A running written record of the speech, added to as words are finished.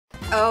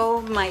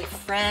Oh, my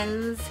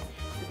friends,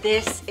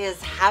 this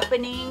is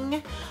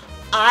happening.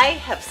 I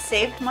have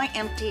saved my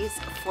empties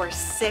for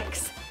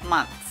 6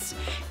 months,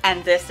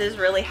 and this is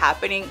really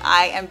happening.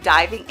 I am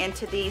diving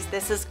into these.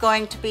 This is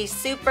going to be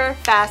super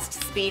fast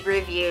speed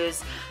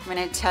reviews. I'm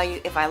going to tell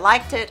you if I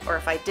liked it or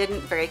if I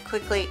didn't very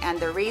quickly, and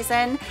the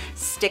reason.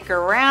 Stick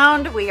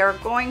around. We are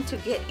going to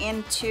get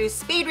into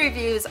speed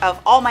reviews of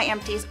all my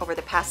empties over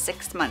the past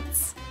 6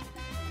 months.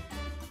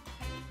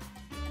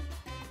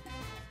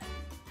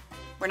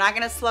 We're not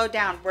going to slow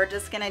down. We're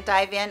just going to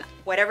dive in.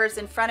 Whatever's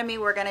in front of me,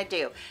 we're going to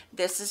do.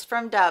 This is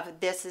from Dove.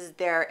 This is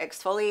their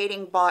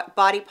exfoliating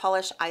body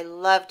polish. I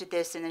loved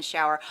this in the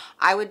shower.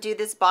 I would do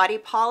this body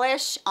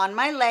polish on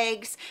my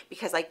legs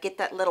because I get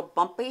that little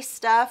bumpy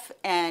stuff,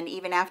 and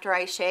even after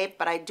I shave,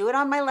 but I do it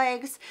on my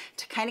legs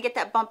to kind of get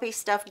that bumpy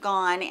stuff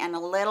gone and a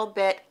little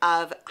bit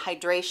of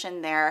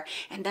hydration there.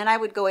 And then I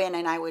would go in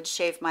and I would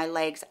shave my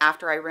legs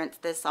after I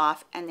rinsed this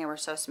off, and they were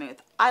so smooth.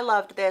 I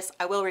loved this.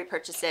 I will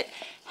repurchase it.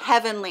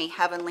 Heavenly,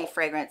 heavenly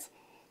fragrance.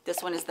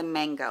 This one is the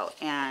mango,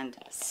 and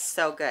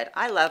so good.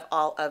 I love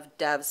all of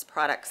Dove's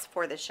products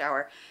for the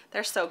shower.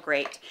 They're so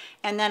great.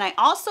 And then I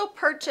also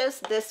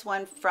purchased this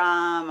one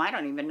from, I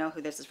don't even know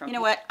who this is from. You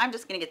know what? I'm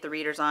just going to get the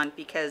readers on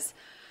because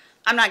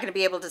I'm not going to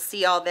be able to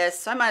see all this,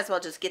 so I might as well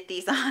just get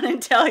these on and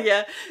tell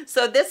you.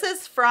 So this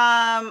is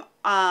from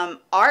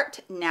Art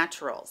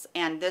Naturals,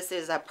 and this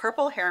is a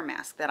purple hair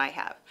mask that I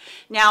have.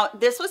 Now,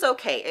 this was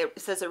okay. It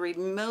says it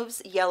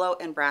removes yellow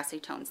and brassy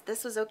tones.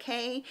 This was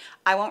okay.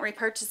 I won't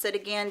repurchase it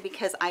again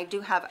because I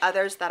do have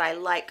others that I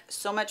like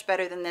so much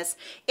better than this.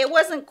 It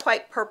wasn't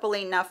quite purple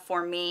enough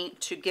for me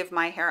to give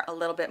my hair a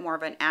little bit more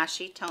of an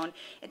ashy tone.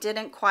 It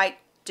didn't quite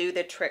do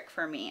the trick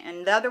for me.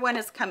 And the other one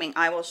is coming.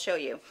 I will show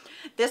you.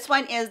 This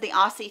one is the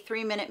Aussie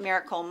 3-Minute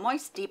Miracle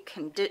Moist Deep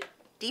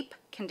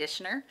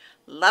Conditioner.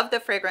 Love the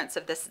fragrance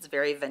of this. It's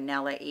very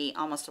vanilla-y,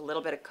 almost a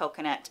little bit of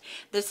coconut.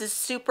 This is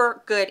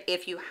super good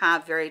if you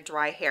have very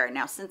dry hair.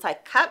 Now, since I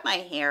cut my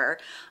hair,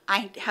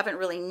 I haven't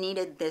really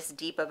needed this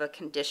deep of a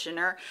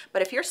conditioner,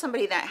 but if you're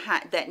somebody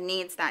that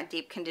needs that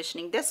deep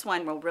conditioning, this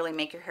one will really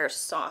make your hair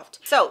soft.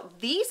 So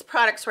these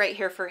products right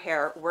here for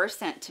hair were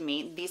sent to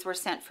me. These were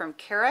sent from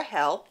Cara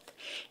Health.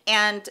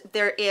 And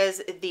there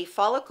is the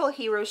Follicle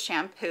Hero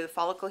Shampoo,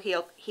 Follicle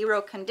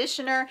Hero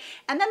Conditioner,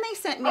 and then they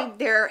sent me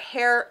their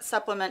hair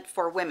supplement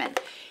for women.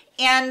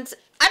 And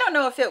I don't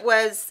know if it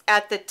was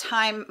at the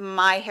time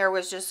my hair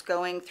was just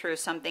going through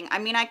something. I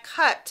mean, I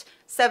cut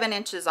 7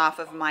 inches off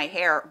of my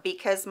hair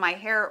because my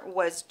hair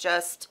was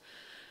just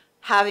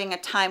having a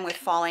time with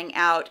falling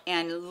out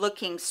and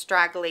looking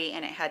straggly,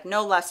 and it had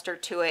no luster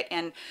to it.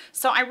 And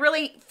so I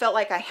really felt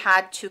like I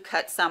had to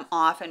cut some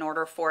off in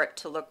order for it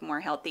to look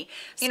more healthy.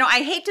 You know,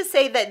 I hate to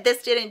say that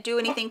this didn't do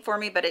anything for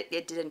me, but it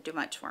didn't do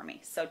much for me.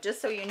 So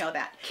just so you know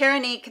that.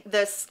 Keranique,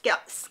 the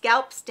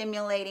scalp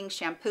stimulating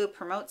shampoo,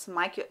 promotes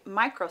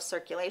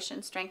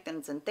microcirculation,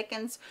 strengthens and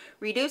thickens,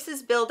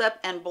 reduces buildup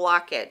and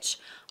blockage.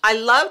 I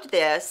loved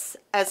this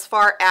as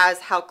far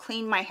as how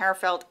clean my hair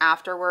felt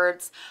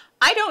afterwards.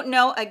 I don't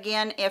know,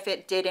 again, if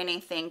it did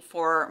anything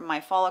for my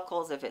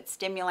follicles, if it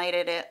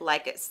stimulated it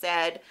like it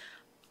said.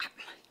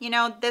 You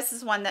know, this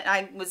is one that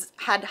I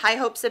had high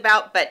hopes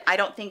about, but I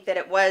don't think that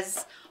it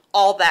was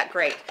all that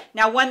great.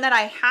 Now, one that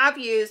I have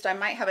used, I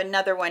might have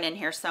another one in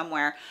here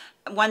somewhere,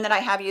 one that I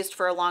have used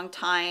for a long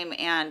time,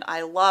 and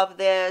I love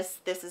this.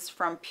 This is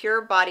from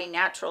Pure Body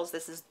Naturals.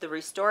 This is the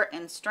Restore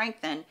and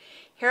Strengthen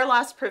Hair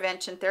Loss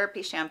Prevention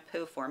Therapy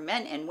Shampoo for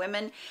men and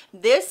women.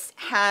 This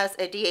has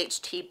a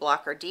DHT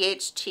blocker.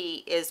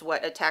 DHT is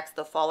what attacks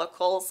the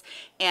follicles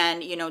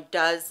and, you know,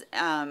 does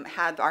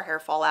have our hair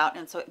fall out.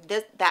 And so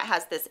that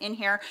has this in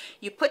here.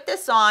 You put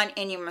this on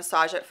and you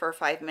massage it for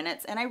 5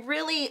 minutes. And I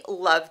really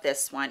love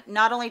this one.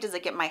 Not only does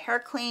it get my hair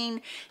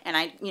clean and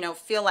I, you know,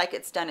 feel like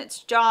it's done its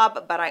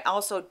job, but I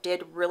also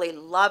did really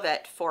love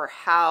it for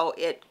how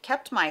it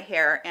kept my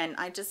hair. And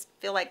I just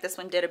feel like this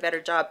one did a better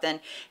job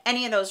than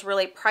any of those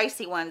really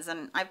pricey ones,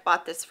 and I've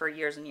bought this for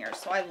years and years,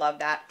 so I love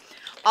that.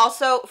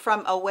 Also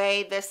from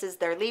Away, this is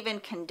their leave-in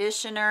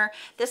conditioner.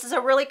 This is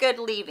a really good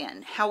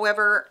leave-in.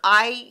 However,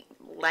 I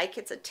like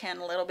its a 10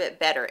 a little bit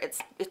better.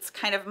 It's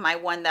kind of my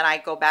one that I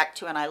go back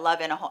to, and I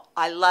love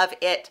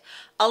it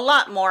a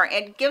lot more.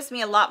 It gives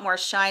me a lot more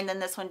shine than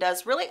this one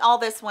does. Really, all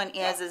this one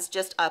is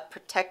just a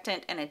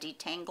protectant and a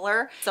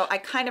detangler. So I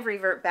kind of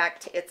revert back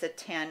to it's a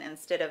 10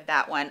 instead of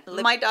that one.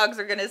 My dogs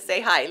are gonna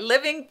say hi.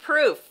 Living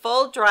Proof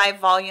Full Dry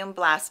Volume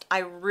Blast. I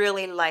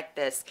really like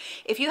this.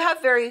 If you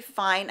have very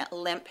fine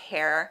limp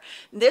hair,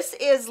 this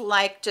is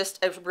like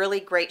just a really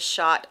great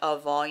shot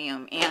of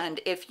volume. And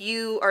if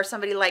you are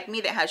somebody like me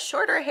that has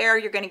shorter hair,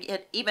 you're gonna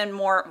get even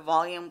more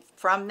volume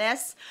from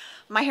this.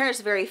 My hair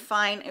is very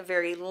fine,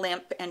 very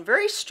limp, and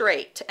very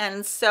straight,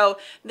 and so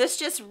this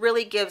just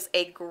really gives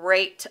a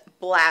great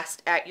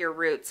blast at your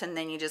roots, and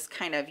then you just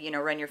kind of, you know,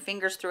 run your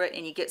fingers through it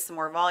and you get some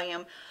more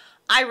volume.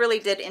 I really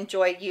did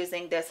enjoy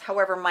using this.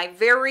 However, my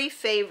very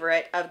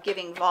favorite of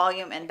giving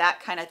volume and that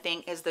kind of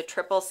thing is the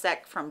Triple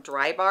Sec from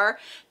Dry Bar.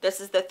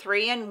 This is the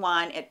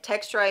 3-in-1. It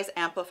texturizes,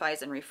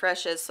 amplifies, and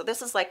refreshes. So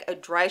this is like a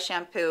dry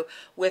shampoo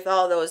with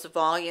all those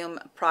volume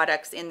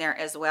products in there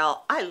as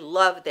well. I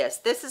love this.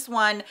 This is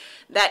one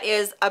that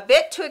is a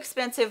bit too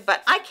expensive,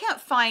 but I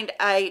can't find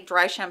a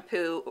dry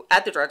shampoo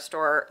at the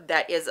drugstore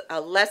that is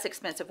a less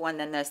expensive one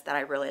than this that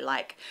I really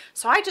like.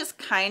 So I just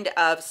kind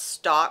of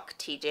stock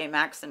TJ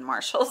Maxx and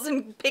Marshalls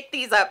and pick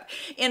these up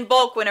in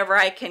bulk whenever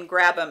I can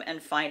grab them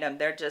and find them.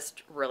 They're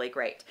just really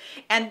great.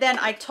 And then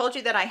I told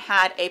you that I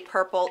had a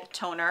purple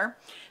toner.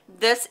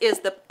 This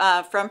is the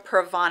from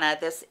Privana.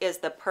 This is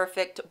the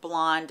Perfect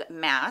Blonde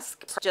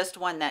Mask. Just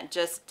one that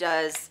just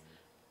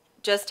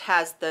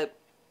has the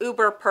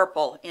uber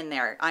purple in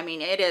there. I mean,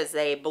 it is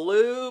a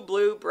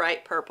blue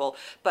bright purple,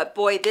 but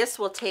boy, this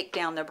will take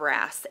down the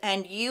brass.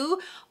 And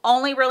you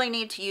only really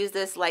need to use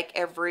this like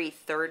every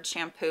third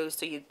shampoo.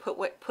 So you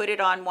put it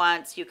on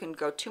once, you can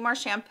go 2 more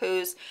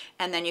shampoos,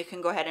 and then you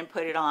can go ahead and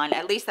put it on.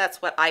 At least that's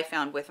what I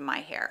found with my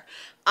hair.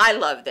 I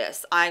love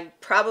this. I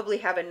probably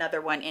have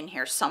another one in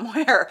here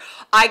somewhere.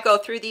 I go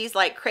through these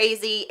like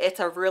crazy. It's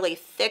a really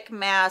thick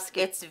mask.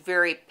 It's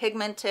very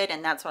pigmented,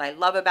 and that's what I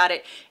love about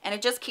it. And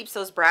it just keeps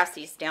those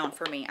brassies down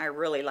for me. I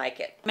really like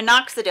it.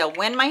 Minoxidil.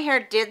 When my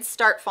hair did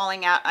start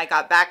falling out, I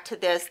got back to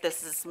this.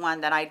 This is one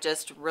that I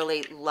just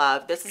really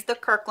love. This is the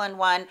Kirkland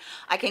one.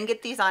 I can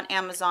get these on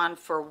Amazon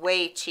for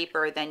way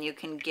cheaper than you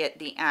can get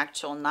the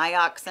actual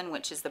Nioxin,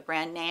 which is the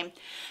brand name.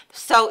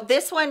 So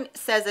this one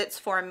says it's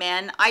for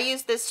men. I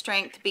use this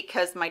strength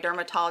because my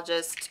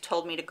dermatologist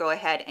told me to go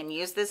ahead and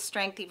use this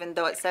strength, even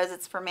though it says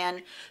it's for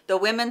men. The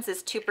women's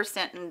is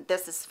 2% and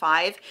this is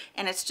 5%,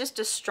 and it's just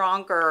a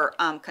stronger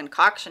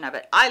concoction of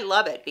it. I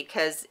love it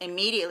because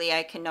immediately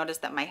I can notice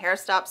that my hair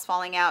stops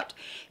falling out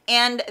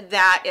and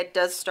that it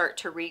does start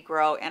to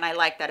regrow, and I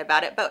like that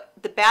about it. But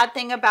the bad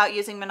thing about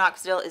using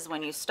Minoxidil is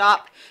when you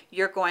stop,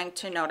 you're going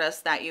to notice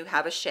that you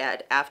have a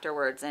shed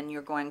afterwards and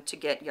you're going to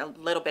get a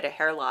little bit of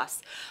hair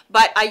loss.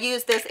 But I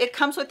use this. It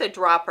comes with a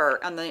dropper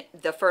on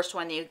the first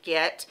one you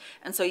get,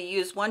 and so you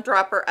use 1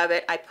 dropper of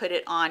it. I put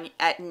it on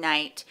at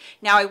night.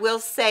 Now I will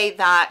say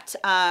that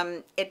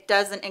it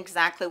doesn't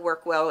exactly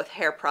work well with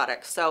hair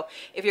products. So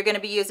if you're going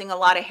to be using a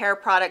lot of hair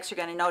products, you're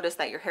going to notice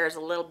that your hair is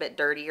a little bit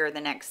dirtier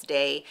the next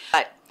day.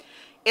 But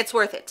it's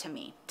worth it to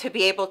me to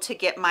be able to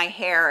get my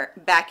hair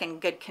back in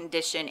good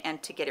condition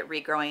and to get it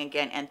regrowing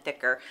again and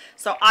thicker.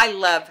 So I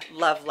love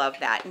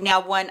that.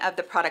 Now, one of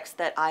the products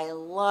that I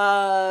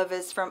love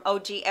is from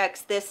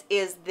OGX. This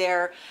is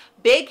their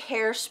big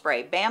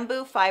hairspray,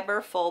 bamboo fiber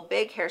full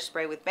big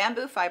hairspray with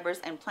bamboo fibers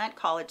and plant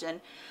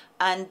collagen.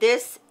 And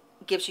this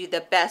gives you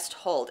the best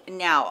hold.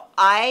 Now,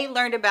 I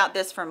learned about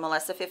this from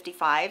Melissa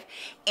 55,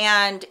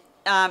 and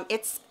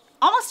it's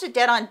almost a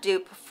dead-on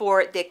dupe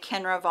for the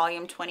Kenra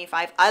Volume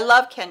 25. I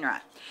love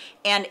Kenra,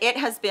 and it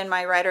has been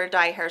my ride or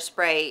die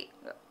hairspray,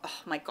 oh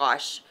my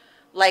gosh,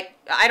 like,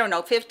 I don't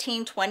know,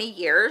 15, 20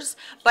 years.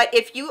 But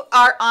if you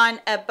are on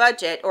a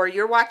budget or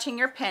you're watching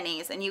your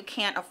pennies and you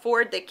can't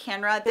afford the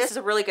Kenra, this is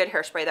a really good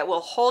hairspray that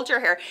will hold your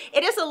hair.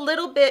 It is a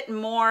little bit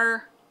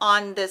more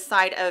on the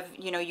side of,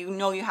 you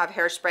have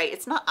hairspray.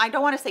 It's not, I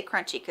don't want to say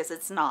crunchy because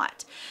it's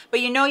not, but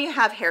you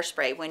have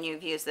hairspray when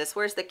you've used this,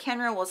 whereas the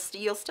Kenra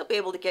you'll still be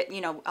able to get,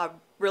 a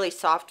really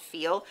soft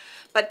feel.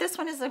 But this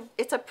one is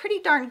it's a pretty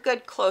darn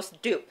good close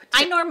dupe.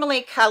 I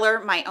normally color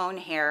my own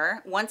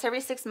hair. Once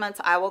every 6 months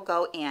I will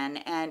go in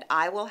and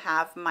I will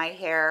have my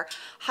hair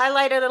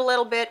highlighted a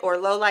little bit or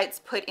low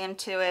lights put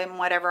into it,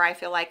 whatever I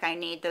feel like I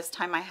need. This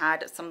time I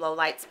had some low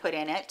lights put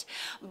in it,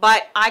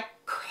 but I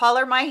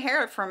color my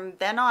hair from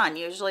then on,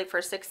 usually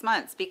for 6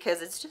 months,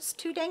 because it's just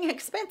too dang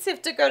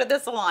expensive to go to the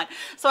salon.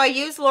 So I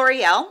use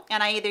L'Oreal,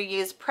 and I either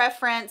use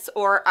Preference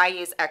or I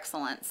use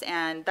Excellence,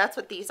 and that's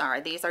what these are.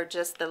 These are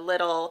just the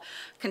little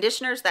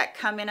conditioners that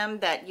come in them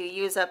that you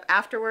use up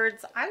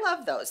afterwards. I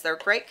love those. They're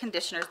great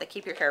conditioners that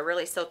keep your hair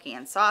really silky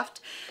and soft.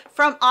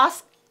 From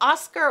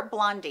Oscar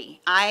Blondi.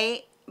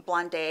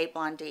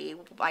 Blondi,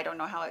 I don't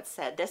know how it's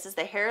said. This is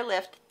the Hair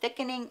Lift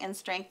Thickening and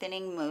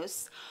Strengthening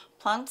Mousse.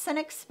 Plumps and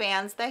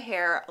expands the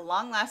hair,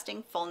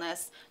 long-lasting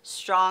fullness,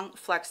 strong,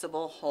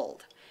 flexible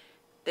hold.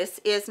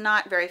 This is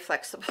not very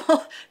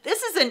flexible.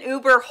 This is an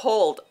uber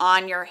hold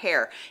on your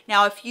hair.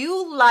 Now, if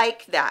you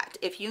like that,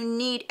 if you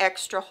need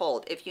extra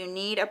hold, if you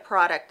need a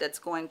product that's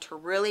going to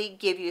really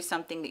give you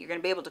something that you're going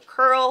to be able to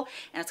curl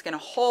and it's going to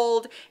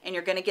hold and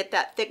you're going to get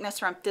that thickness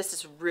from, this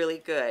is really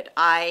good.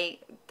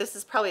 This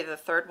is probably the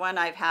 3rd one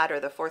I've had or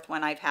the 4th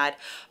one I've had,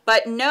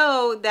 but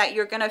know that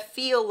you're going to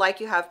feel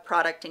like you have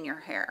product in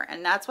your hair.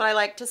 And that's what I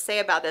like to say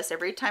about this.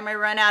 Every time I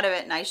run out of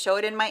it and I show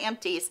it in my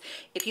empties,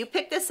 if you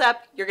pick this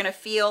up, you're going to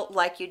feel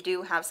like like you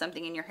do have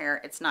something in your hair.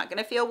 It's not going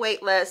to feel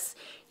weightless.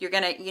 You're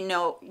going to, you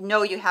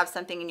know you have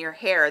something in your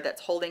hair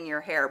that's holding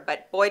your hair,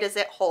 but boy does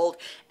it hold,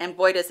 and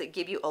boy does it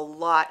give you a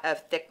lot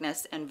of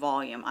thickness and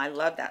volume. I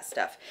love that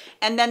stuff.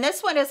 And then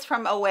this one is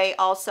from Away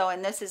also,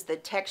 and this is the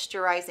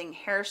Texturizing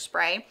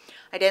Hairspray.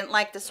 I didn't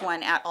like this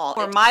one at all.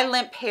 For my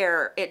limp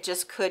hair, it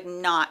just could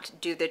not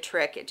do the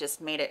trick. It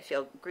just made it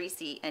feel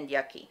greasy and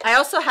yucky. I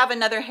also have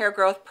another hair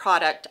growth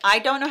product. I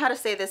don't know how to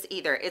say this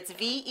either. It's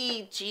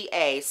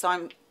VEGA, so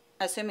I'm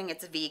assuming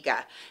it's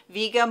Vega.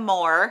 Vega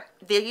More.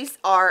 These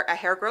are a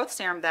hair growth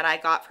serum that I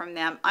got from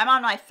them. I'm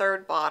on my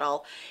 3rd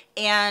bottle,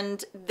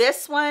 and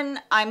this one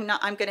I'm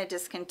going to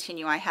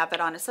discontinue. I have it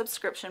on a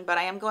subscription, but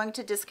I am going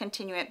to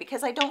discontinue it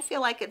because I don't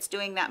feel like it's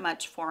doing that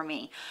much for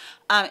me.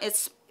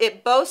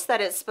 It boasts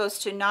that it's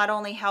supposed to not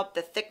only help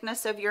the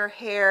thickness of your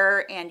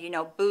hair and, you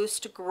know,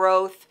 boost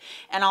growth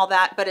and all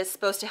that, but it's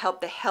supposed to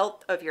help the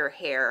health of your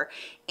hair.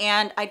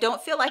 And I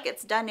don't feel like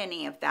it's done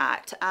any of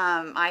that.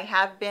 I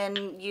have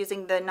been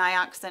using the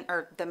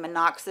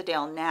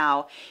Minoxidil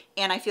now,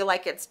 and I feel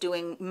like it's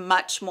doing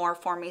much more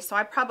for me. So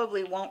I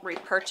probably won't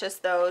repurchase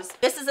those.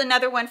 This is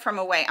another one from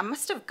Away. I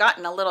must have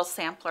gotten a little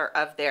sampler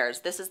of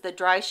theirs. This is the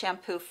Dry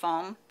Shampoo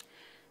Foam.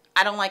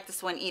 I don't like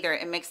this one either.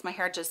 It makes my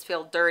hair just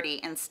feel dirty.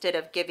 Instead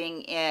of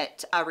giving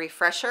it a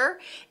refresher,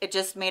 it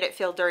just made it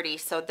feel dirty.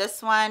 So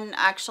this one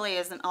actually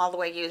isn't all the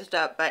way used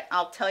up, but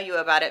I'll tell you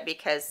about it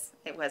because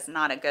it was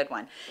not a good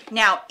one.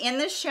 Now, in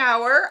the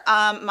shower,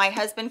 my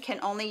husband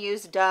can only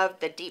use Dove,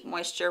 the deep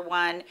moisture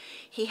one.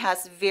 He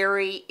has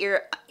very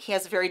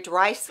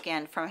dry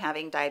skin from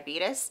having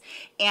diabetes,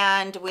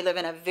 and we live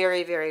in a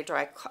very, very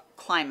dry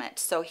climate.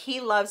 So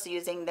he loves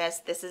using this.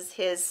 This is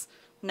his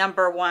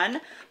number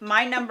one.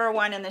 My number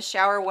one in the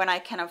shower when I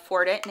can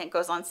afford it, and it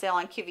goes on sale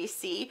on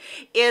QVC,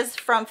 is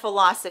from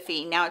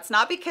Philosophy. Now, it's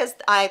not because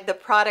the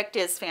product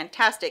is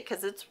fantastic,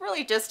 because it's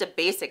really just a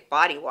basic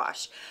body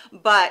wash,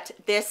 but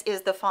this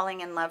is the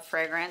Falling in Love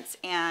fragrance,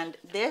 and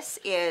this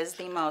is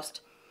the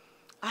most,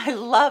 I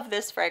love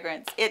this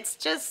fragrance. It's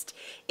just,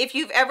 if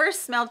you've ever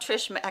smelled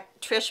Trish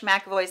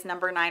McEvoy's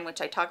number 9, which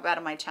I talk about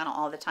on my channel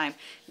all the time,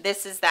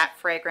 this is that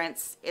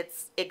fragrance.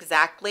 It's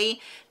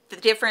exactly. The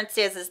difference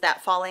is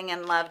that Falling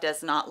in Love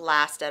does not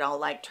last at all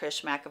like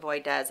Trish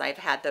McEvoy does. I've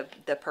had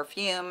the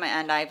perfume,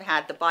 and I've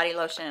had the body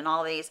lotion and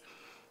all these,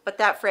 but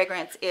that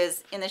fragrance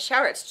is, in the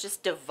shower, it's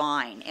just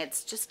divine.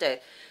 It's just a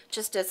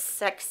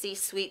sexy,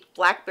 sweet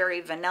blackberry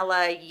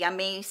vanilla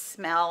yummy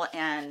smell,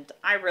 and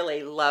I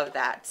really love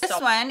that. This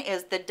one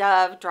is the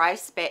Dove Dry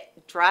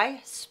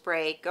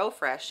Spray Go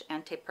Fresh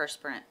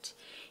Antiperspirant,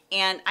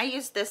 and I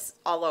use this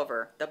all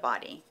over the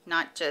body,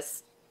 not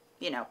just,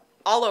 you know,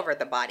 all over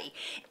the body,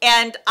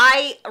 and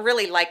I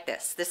really like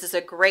this. This is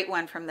a great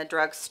one from the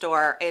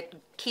drugstore. It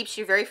keeps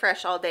you very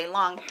fresh all day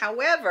long.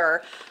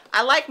 However,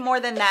 I like more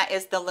than that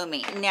is the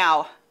Lumi.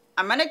 Now,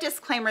 I'm going to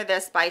disclaimer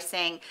this by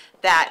saying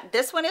that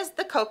this one is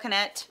the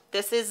coconut.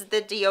 This is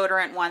the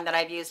deodorant one that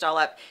I've used all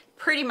up,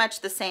 pretty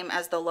much the same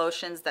as the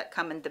lotions that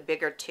come in the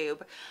bigger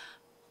tube,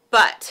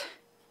 but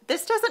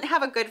this doesn't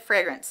have a good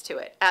fragrance to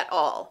it at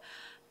all.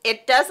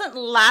 It doesn't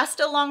last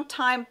a long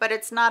time, but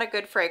it's not a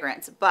good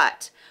fragrance.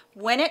 But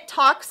when it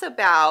talks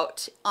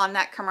about on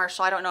that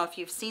commercial, I don't know if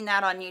you've seen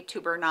that on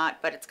YouTube or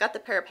not, but it's got the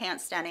pair of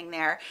pants standing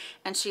there,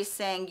 and she's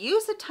saying,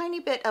 use a tiny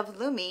bit of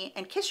Lumi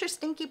and kiss your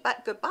stinky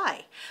butt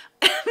goodbye.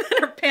 And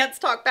then her pants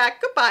talk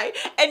back, goodbye.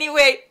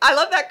 Anyway, I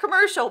love that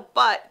commercial,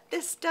 but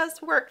this does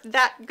work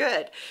that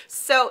good.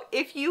 So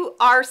if you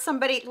are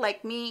somebody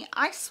like me,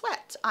 I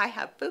sweat. I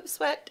have boob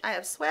sweat. I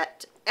have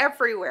sweat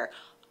everywhere.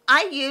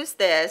 I use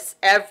this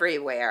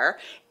everywhere,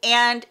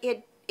 and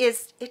it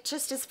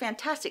just is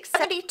fantastic.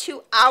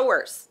 72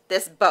 hours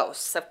this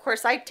boasts. Of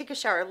course, I take a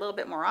shower a little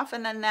bit more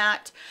often than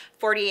that,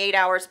 48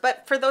 hours,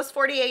 but for those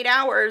 48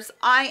 hours,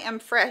 I am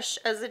fresh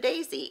as a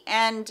daisy,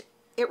 and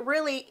it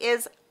really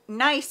is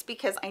nice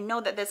because I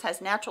know that this has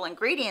natural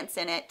ingredients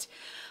in it.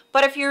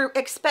 But if you're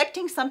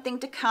expecting something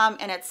to come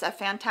and it's a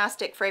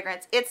fantastic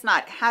fragrance, it's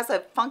not. It has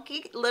a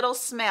funky little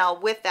smell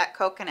with that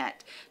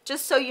coconut,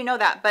 just so you know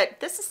that.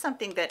 But this is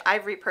something that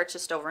I've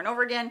repurchased over and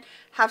over again,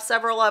 have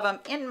several of them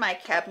in my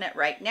cabinet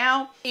right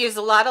now. I use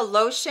a lot of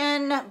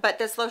lotion, but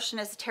this lotion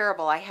is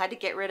terrible. I had to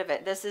get rid of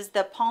it. This is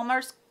the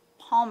Palmer's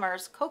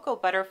Cocoa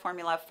Butter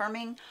Formula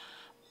Firming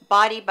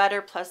Body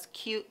Butter plus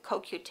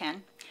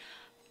CoQ10.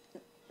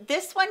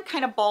 This one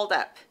kind of balled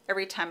up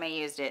every time I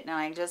used it, and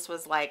I just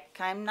was like,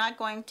 I'm not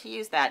going to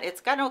use that.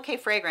 It's got an okay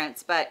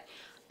fragrance, but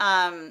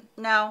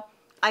no,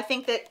 I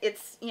think that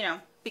it's, you know,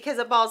 because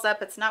it balls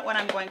up, it's not what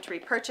I'm going to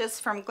repurchase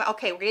from.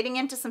 Okay, we're getting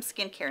into some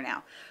skincare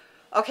now.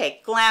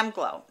 Okay, Glam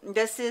Glow.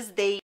 This is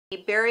the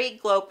Berry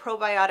Glow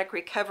Probiotic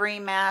Recovery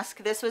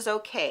Mask. This was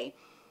okay.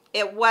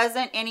 It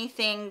wasn't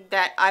anything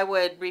that I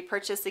would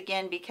repurchase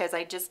again because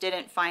I just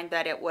didn't find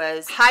that it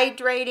was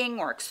hydrating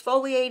or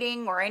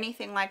exfoliating or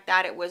anything like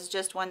that. It was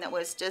just one that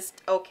was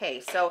just okay.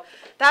 So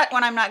that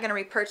one I'm not going to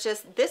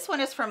repurchase. This one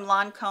is from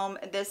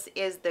Lancome. This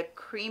is the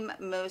Cream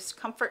Mousse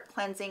Comfort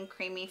Cleansing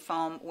Creamy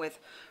Foam with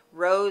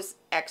Rose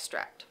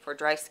Extract for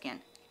dry skin.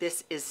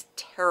 this is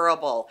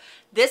terrible.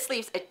 This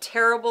leaves a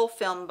terrible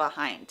film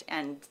behind.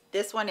 And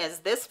this one is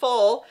this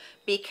full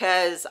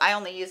because I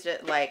only used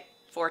it like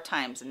 4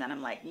 times. And then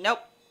I'm like, nope.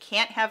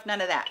 Can't have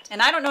none of that.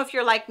 And I don't know if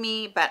you're like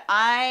me, but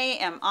I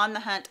am on the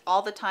hunt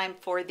all the time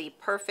for the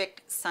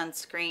perfect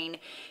sunscreen.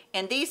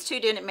 And these two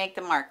didn't make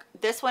the mark.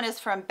 This one is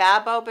from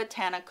Babo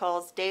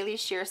Botanicals Daily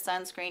Sheer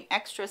Sunscreen,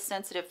 extra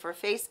sensitive for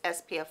face,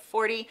 SPF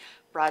 40,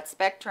 broad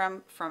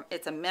spectrum.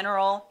 It's a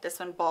mineral. This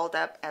one balled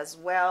up as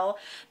well.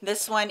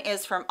 This one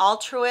is from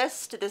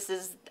Altruist. This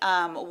is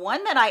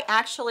one that I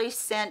actually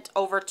sent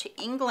over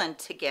to England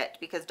to get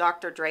because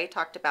Dr. Dre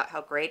talked about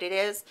how great it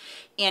is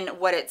in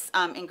what its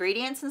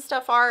ingredients and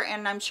stuff are,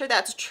 and I'm sure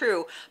that's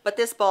true, but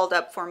this balled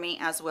up for me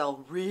as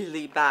well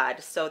really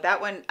bad. So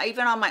that one,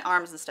 even on my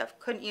arms and stuff,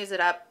 couldn't use it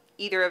up,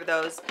 either of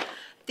those.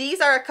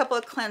 These are a couple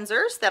of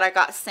cleansers that I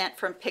got sent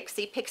from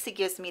Pixi. Pixi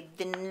gives me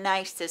the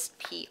nicest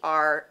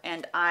PR,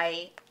 and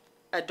I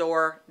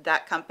adore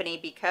that company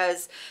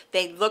because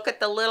they look at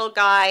the little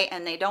guy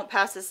and they don't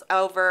pass us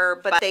over,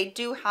 but they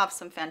do have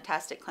some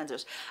fantastic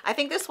cleansers. I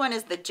think this one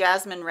is the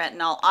Jasmine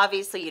retinol.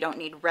 Obviously you don't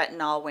need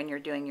retinol when you're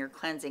doing your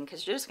cleansing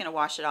because you're just going to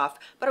wash it off,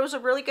 but it was a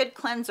really good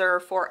cleanser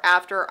for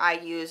after I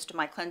used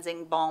my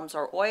cleansing balms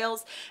or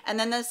oils. And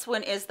then this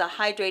one is the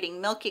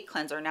Hydrating Milky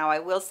cleanser. Now I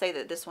will say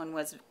that this one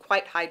was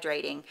quite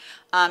hydrating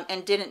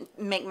and didn't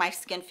make my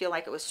skin feel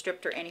like it was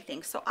stripped or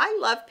anything. So I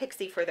love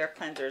Pixi for their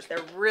cleansers.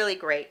 They're really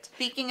great.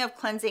 Speaking of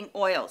cleansing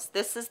oils,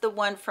 this is the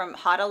one from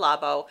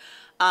Hadalabo,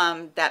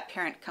 that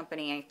parent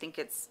company. I think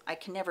it's, I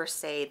can never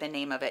say the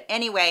name of it.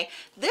 Anyway,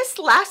 this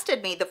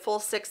lasted me the full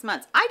 6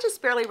 months. I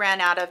just barely ran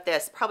out of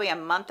this probably a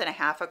month and a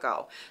half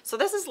ago. So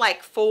this is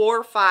like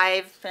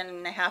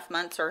 4.5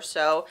 months or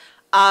so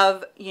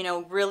of, you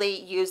know, really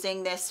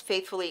using this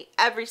faithfully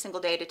every single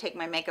day to take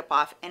my makeup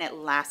off, and it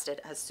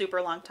lasted a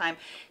super long time.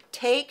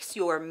 Takes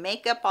your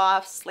makeup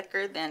off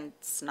slicker than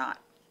snot.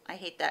 I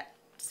hate that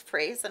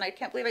phrase and I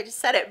can't believe I just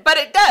said it, but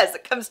it does.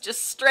 It comes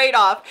just straight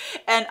off,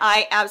 and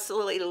I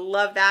absolutely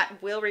love that.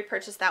 Will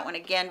repurchase that one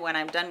again when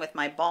I'm done with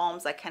my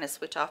balms. I kind of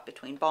switch off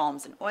between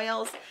balms and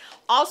oils.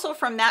 Also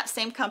from that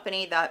same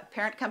company, the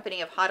parent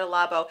company of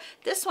Hadalabo,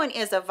 this one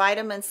is a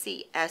vitamin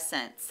C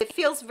essence. It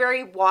feels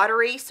very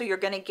watery, so you're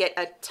going to get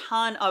a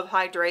ton of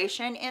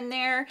hydration in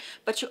there,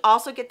 but you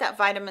also get that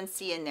vitamin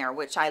C in there,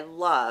 which I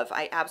love.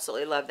 I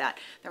absolutely love that.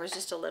 There was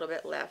just a little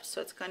bit left,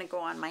 so it's going to go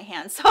on my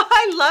hand. So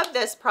I love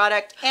this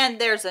product. And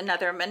there's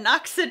another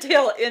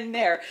Minoxidil in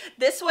there.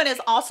 This one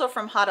is also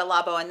from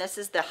Hadalabo, and this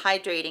is the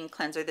hydrating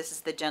cleanser. This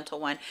is the gentle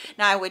one.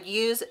 Now I would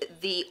use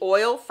the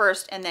oil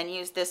first and then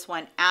use this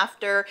one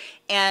after,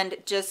 and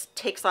just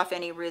takes off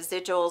any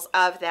residuals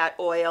of that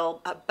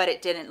oil, but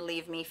it didn't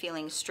leave me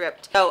feeling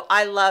stripped. So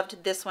I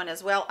loved this one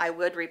as well. I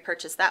would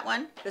repurchase that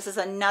one. This is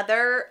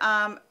another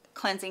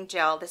cleansing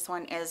gel. This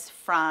one is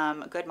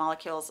from Good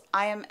Molecules.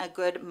 I am a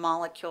Good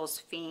Molecules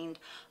fiend.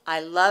 I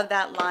love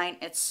that line.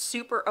 It's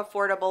super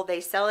affordable.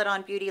 They sell it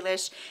on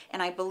Beautylish,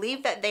 and I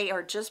believe that they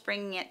are just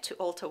bringing it to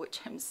Ulta, which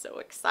I'm so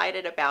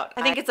excited about.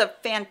 I think it's a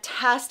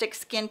fantastic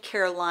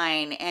skincare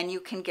line, and you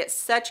can get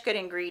such good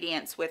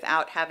ingredients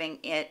without having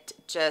it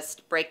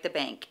just break the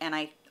bank, and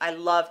I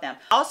love them.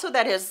 Also,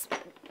 that is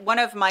one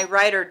of my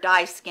ride or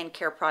die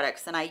skincare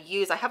products, and I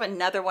have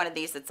another one of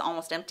these that's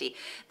almost empty.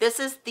 This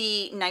is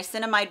the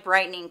Niacinamide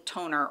Brightening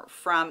Toner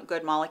from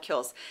Good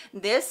Molecules.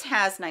 This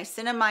has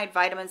niacinamide,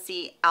 vitamin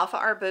C,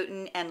 alpha-arbutin,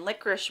 and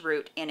licorice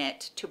root in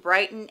it to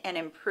brighten and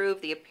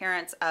improve the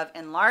appearance of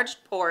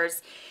enlarged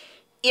pores.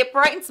 It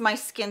brightens my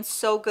skin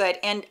so good,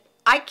 and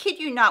I kid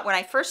you not, when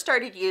I first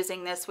started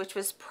using this, which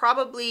was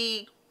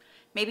probably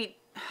maybe,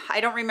 I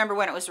don't remember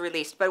when it was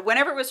released, but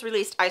whenever it was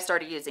released, I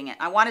started using it.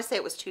 I want to say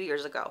it was 2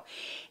 years ago.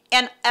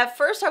 And at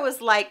first I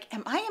was like,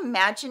 am I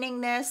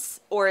imagining this,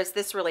 or is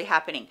this really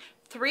happening?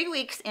 3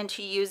 weeks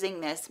into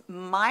using this,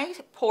 my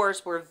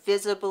pores were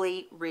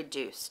visibly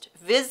reduced,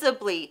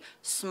 visibly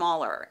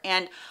smaller.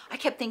 And I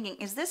kept thinking,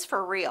 is this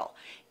for real?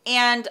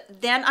 And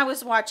then I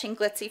was watching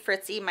Glitzy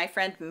Fritzy, my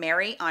friend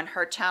Mary, on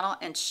her channel,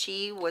 and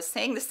she was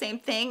saying the same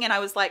thing. And I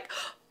was like,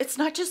 it's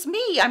not just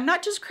me. I'm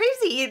not just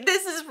crazy.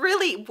 This is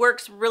really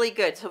works really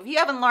good. So if you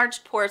have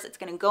enlarged pores, it's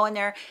going to go in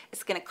there.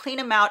 It's going to clean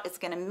them out. It's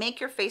going to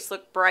make your face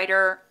look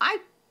brighter. I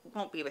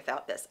won't be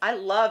without this. I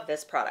love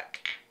this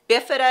product.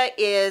 Bifida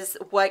is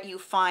what you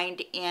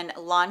find in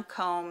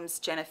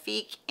Lancome's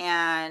Genifique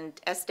and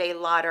Estee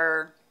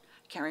Lauder.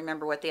 Can't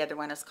remember what the other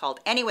one is called.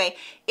 Anyway,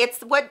 it's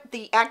what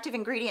the active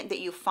ingredient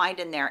that you find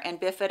in there, and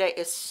Bifida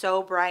is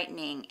so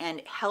brightening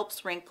and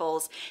helps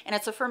wrinkles, and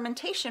it's a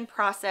fermentation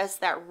process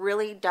that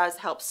really does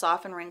help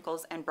soften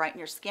wrinkles and brighten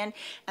your skin,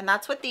 and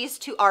that's what these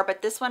two are.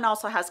 But this one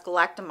also has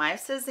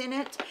galactomyces in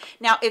it.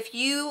 Now if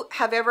you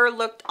have ever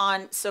looked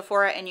on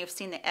Sephora and you've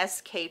seen the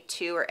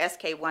SK2 or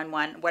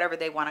SK11, whatever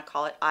they want to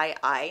call it,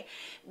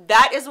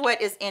 that is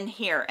what is in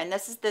here, and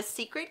this is the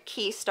Secret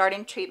Key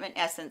Starting Treatment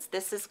Essence.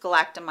 This is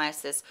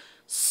galactomyces.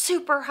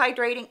 Super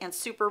hydrating and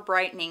super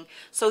brightening.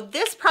 So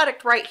this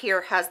product right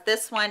here has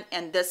this one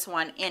and this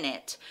one in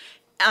it.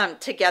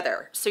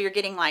 together. So you're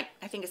getting like,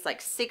 I think it's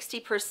like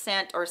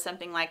 60% or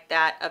something like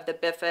that of the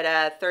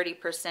bifida,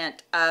 30%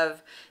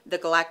 of the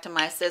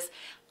galactomyces.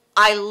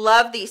 I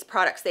love these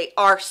products. They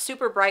are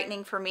super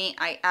brightening for me.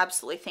 I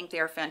absolutely think they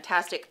are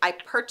fantastic. I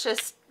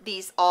purchased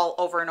these all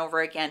over and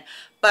over again,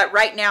 but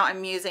right now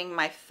I'm using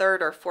my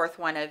third or fourth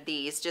one of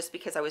these just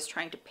because I was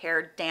trying to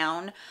pare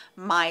down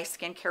my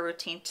skincare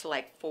routine to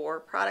like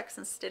 4 products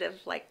instead of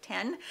like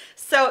 10.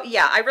 So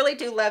yeah, I really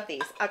do love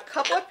these. A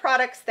couple of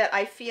products that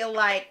I feel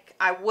like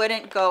I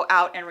wouldn't go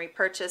out and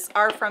repurchase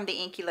are from the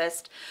Inky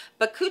list.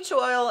 Bakuchi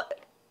oil,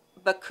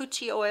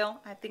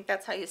 I think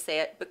that's how you say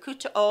it.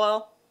 Bakuchi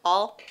oil.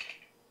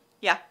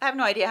 Yeah, I have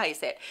no idea how you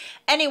say it.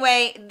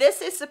 Anyway,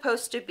 this is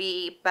supposed to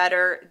be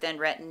better than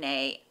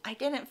Retin-A. I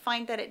didn't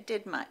find that it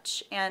did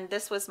much, and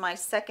this was my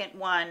second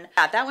one.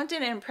 Yeah, that one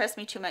didn't impress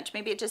me too much.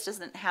 Maybe it just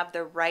doesn't have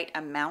the right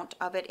amount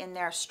of it in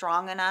there,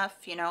 strong enough,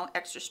 you know,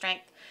 extra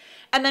strength.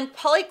 And then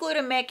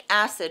polyglutamic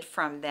acid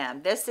from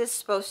them. This is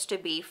supposed to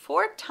be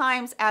 4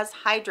 times as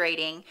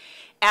hydrating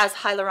as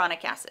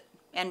hyaluronic acid.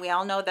 And we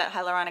all know that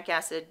hyaluronic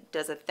acid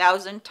does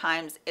 1,000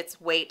 times its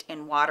weight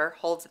in water,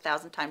 holds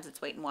 1,000 times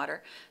its weight in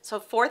water. So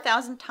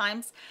 4,000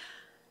 times.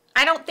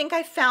 I don't think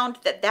I found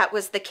that that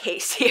was the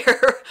case here.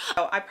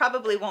 So I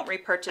probably won't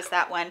repurchase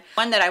that one.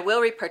 One that I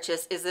will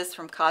repurchase is this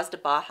from Cos de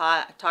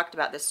Baja. I've talked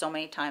about this so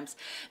many times.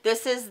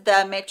 This is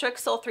the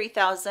Matrixol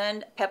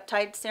 3000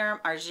 peptide serum,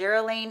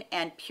 argireline,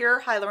 and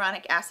pure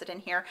hyaluronic acid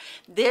in here.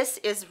 This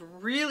is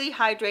really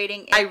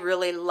hydrating. I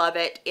really love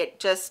it.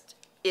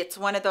 It's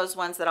one of those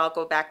ones that I'll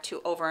go back to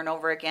over and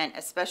over again,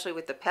 especially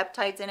with the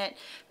peptides in it.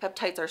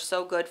 Peptides are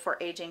so good for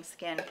aging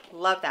skin.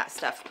 Love that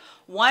stuff.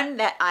 One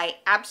that I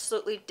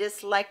absolutely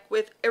dislike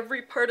with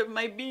every part of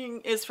my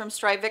being is from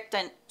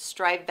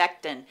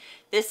Strivectin.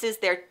 This is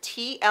their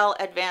TL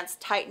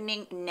Advanced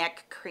Tightening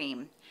Neck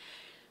Cream.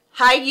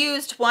 I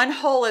used one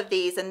whole of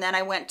these and then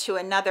I went to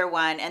another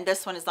one, and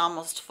this one is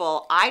almost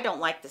full. I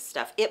don't like this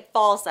stuff. It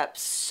falls up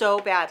so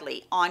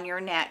badly on your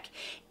neck,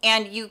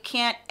 and you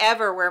can't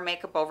ever wear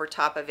makeup over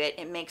top of it.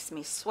 It makes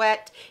me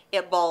sweat.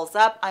 It balls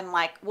up. I'm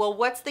like, well,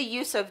 what's the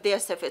use of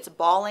this if it's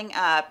balling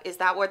up? Is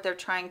that what they're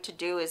trying to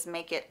do, is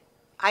make it?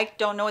 I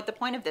don't know what the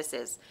point of this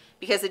is,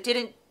 because it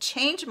didn't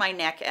change my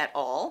neck at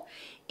all,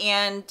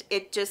 and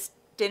it just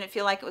didn't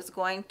feel like it was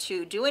going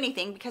to do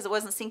anything because it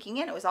wasn't sinking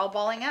in. It was all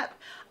balling up.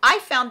 I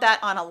found that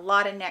on a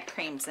lot of neck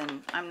creams,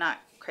 and I'm not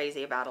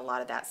crazy about a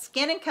lot of that.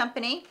 Skin &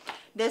 Company,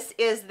 this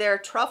is their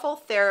Truffle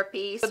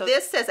Therapy. So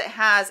this says it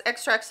has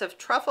extracts of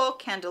truffle,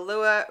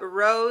 candelilla,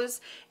 rose,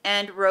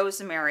 and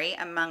rosemary,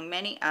 among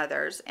many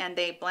others, and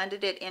they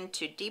blended it in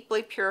to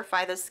deeply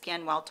purify the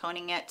skin while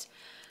toning it.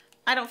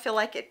 I don't feel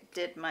like it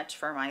did much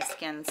for my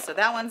skin, so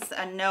that one's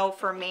a no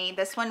for me.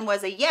 This one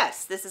was a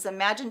yes. This is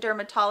Imagine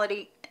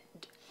Dermatology's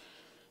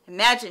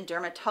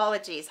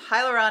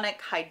Hyaluronic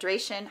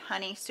Hydration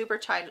Honey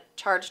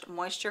Supercharged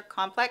Moisture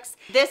Complex.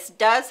 This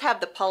does have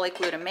the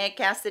polyglutamic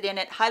acid in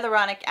it,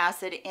 hyaluronic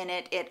acid in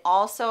it. It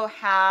also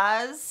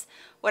has,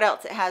 what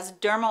else? It has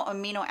dermal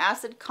amino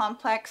acid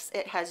complex.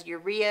 It has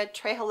urea,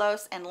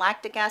 trehalose, and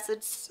lactic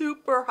acid.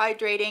 Super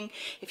hydrating.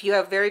 If you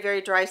have very,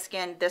 very dry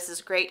skin, this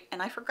is great.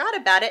 And I forgot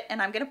about it,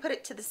 and I'm going to put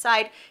it to the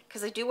side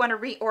because I do want to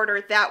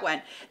reorder that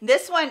one.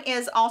 This one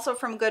is also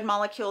from Good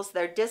Molecules,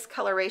 their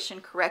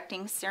Discoloration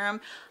Correcting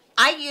Serum.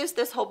 I used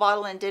this whole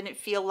bottle and didn't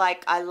feel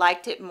like I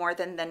liked it more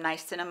than the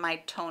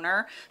Niacinamide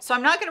Toner. So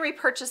I'm not going to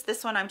repurchase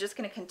this one. I'm just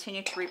going to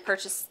continue to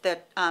repurchase the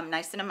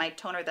Niacinamide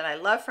Toner that I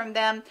love from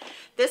them.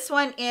 This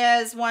one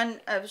is one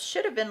of,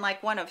 should have been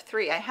like one of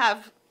 3. I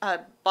have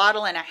a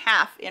bottle and a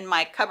half in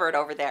my cupboard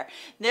over there.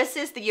 This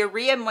is the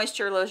Urea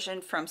Moisture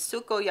Lotion from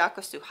Suko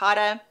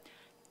Yakusuhara.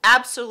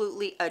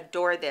 Absolutely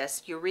adore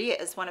this. Urea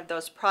is one of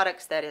those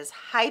products that is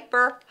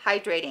hyper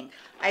hydrating.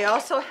 I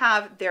also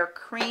have their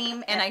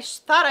cream, and I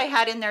thought I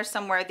had in there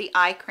somewhere the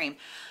eye cream.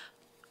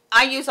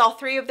 I use all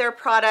 3 of their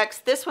products.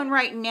 This one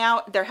right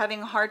now, they're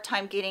having a hard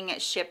time getting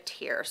it shipped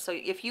here. So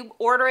if you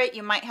order it,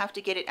 you might have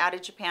to get it out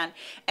of Japan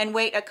and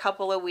wait a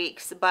couple of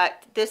weeks.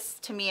 But this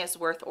to me is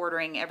worth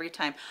ordering every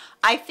time.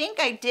 I think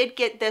I did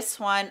get this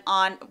one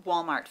on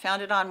Walmart.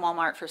 Found it on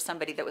Walmart for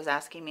somebody that was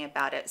asking me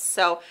about it.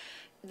 So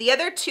the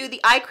other 2,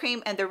 the eye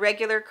cream and the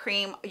regular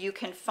cream, you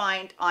can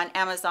find on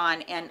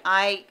Amazon. And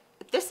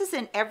this is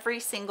in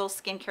every single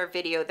skincare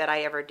video that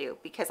I ever do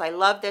because I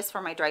love this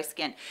for my dry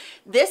skin.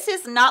 This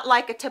is not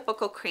like a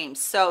typical cream.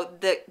 So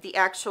the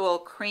actual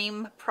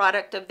cream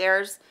product of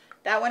theirs,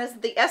 that one is,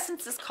 the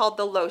essence is called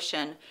the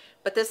Lotion,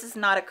 but this is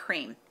not a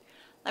cream.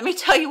 Let me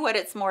tell you what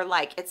it's more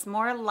like. It's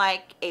more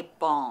like a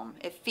balm.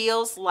 It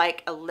feels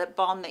like a lip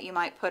balm that you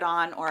might put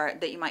on or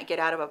that you might get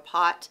out of a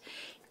pot.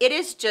 It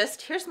is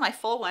just, here's my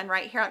full one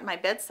right here at my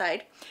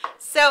bedside.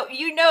 So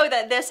you know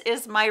that this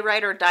is my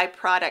ride or die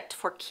product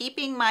for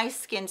keeping my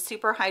skin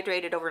super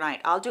hydrated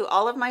overnight. I'll do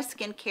all of my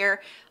skincare.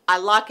 I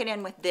lock it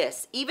in with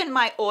this, even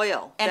my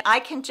oil. And I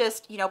can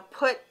just, you know,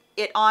 put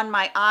it on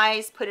my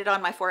eyes, put it on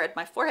my forehead.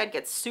 My forehead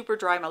gets super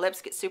dry, my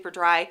lips get super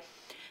dry.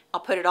 I'll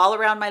put it all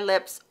around my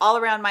lips, all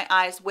around my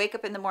eyes, wake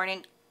up in the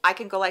morning. I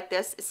can go like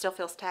this, it still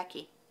feels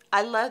tacky.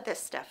 I love this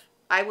stuff.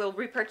 I will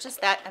repurchase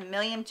that a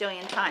million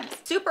jillion times.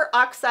 Super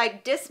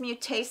Oxide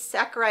Dismutase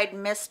Saccharide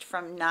Mist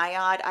from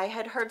Niod. I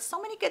had heard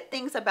so many good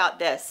things about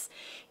this.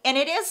 And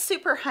it is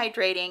super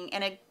hydrating,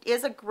 and it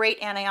is a great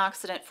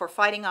antioxidant for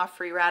fighting off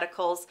free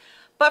radicals.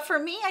 But for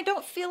me, I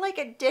don't feel like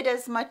it did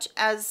as much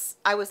as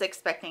I was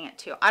expecting it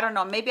to. I don't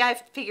know. Maybe I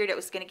figured it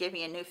was going to give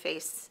me a new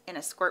face in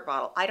a squirt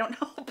bottle. I don't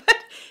know, but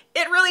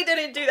it really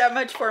didn't do that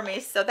much for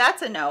me. So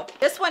that's a no.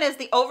 This one is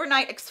the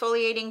Overnight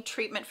Exfoliating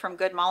Treatment from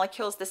Good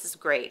Molecules. This is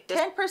great.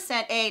 10%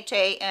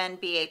 AHA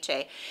and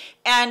BHA.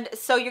 And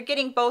so you're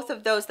getting both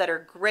of those that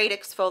are great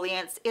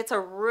exfoliants. It's a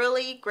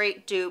really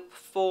great dupe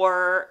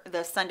for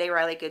the Sunday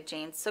Riley Good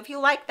Jeans. So if you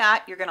like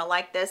that, you're going to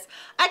like this.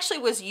 I actually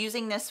was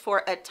using this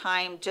for a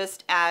time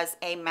just as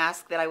a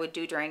mask that I would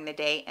do during the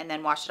day and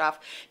then wash it off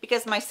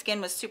because my skin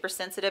was super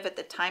sensitive at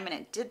the time, and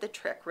it did the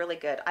trick really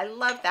good. I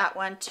love that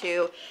one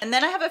too. And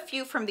then I have a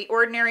few from The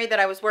Ordinary that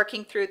I was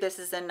working through. This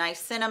is a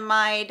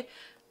niacinamide.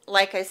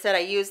 Like I said, I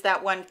used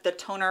that one, the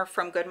toner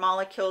from Good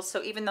Molecules.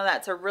 So even though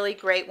that's a really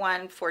great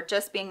one for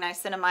just being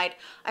niacinamide,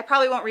 I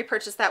probably won't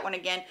repurchase that one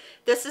again.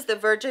 This is the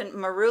Virgin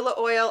Marula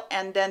Oil,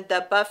 and then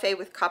the Buffet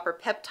with Copper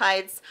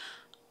Peptides.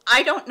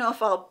 I don't know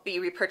if I'll be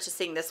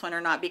repurchasing this one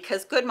or not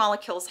because Good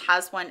Molecules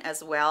has one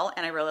as well,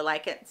 and I really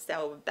like it.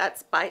 So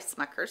that's by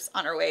Smuckers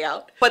on our way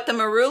out. But the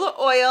Marula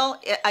Oil,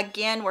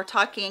 again, we're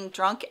talking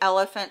Drunk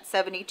Elephant,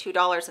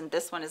 $72, and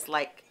this one is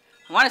like,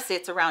 I want to say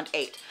it's around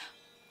 $8.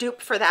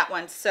 Dupe for that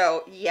one.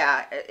 So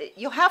yeah,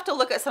 you'll have to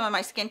look at some of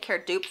my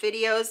skincare dupe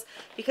videos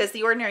because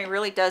The Ordinary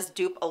really does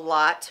dupe a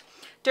lot.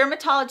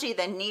 Dermatology,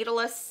 the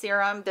Needleless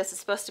Serum. This is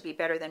supposed to be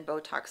better than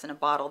Botox in a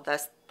bottle,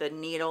 thus the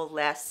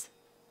needleless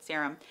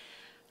serum.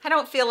 I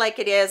don't feel like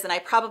it is, and I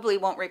probably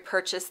won't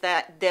repurchase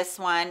this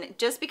one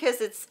just because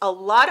it's a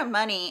lot of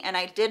money and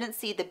I didn't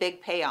see the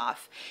big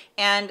payoff.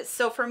 And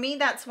so for me,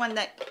 that's one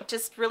that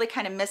just really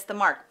kind of missed the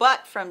mark.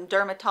 But from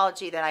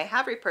Dermatology that I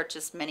have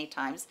repurchased many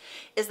times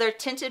is their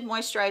tinted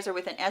moisturizer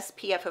with an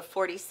SPF of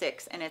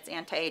 46, and it's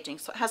anti-aging.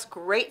 So it has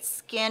great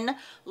skin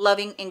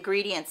loving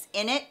ingredients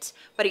in it,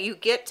 but you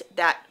get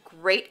that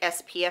great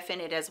SPF in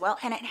it as well,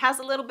 and it has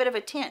a little bit of a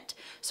tint.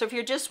 So if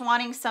you're just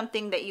wanting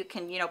something that you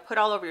can, you know, put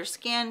all over your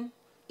skin,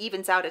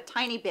 evens out a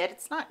tiny bit.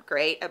 It's not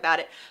great about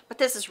it, but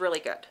this is really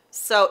good.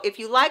 So if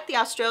you like the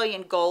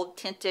Australian Gold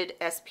tinted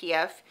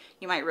SPF,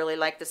 you might really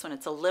like this one.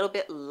 It's a little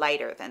bit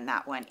lighter than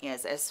that one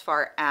is as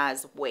far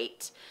as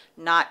weight,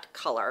 not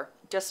color,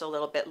 just a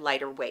little bit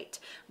lighter weight.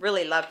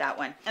 Really love that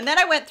one. And then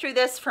I went through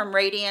this from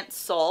Radiant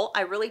Soul.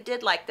 I really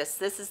did like this.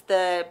 This is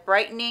the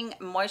Brightening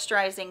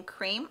Moisturizing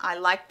Cream. I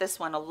like this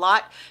one a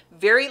lot.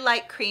 Very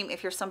light cream.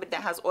 If you're somebody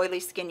that has oily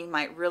skin, you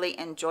might really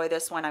enjoy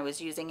this one. I was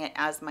using it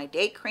as my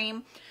day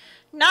cream.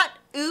 Not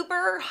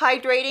uber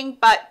hydrating,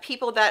 but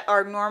people that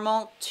are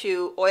normal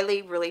to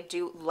oily really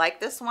do like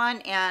this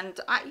one. And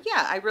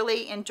yeah, I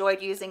really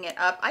enjoyed using it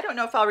up. I don't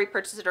know if I'll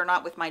repurchase it or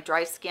not with my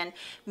dry skin.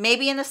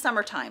 Maybe in the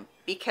summertime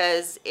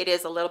because it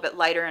is a little bit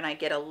lighter and I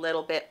get a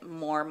little bit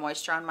more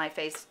moisture on my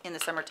face in the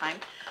summertime.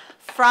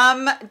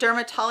 From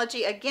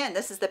Dermatology, again,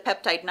 this is the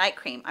Peptide Night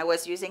Cream. I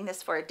was using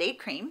this for a day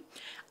cream.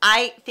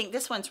 I think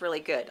this one's really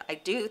good. I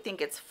do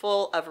think it's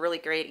full of really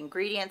great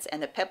ingredients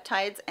and the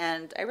peptides,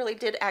 and I really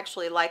did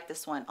actually like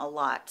this one a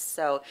lot.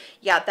 So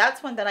yeah,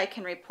 that's one that I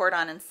can report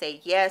on and say,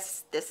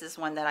 yes, this is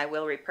one that I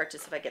will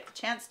repurchase if I get the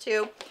chance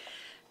to.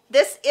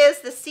 This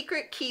is the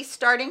Secret Key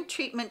Starting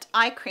Treatment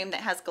Eye Cream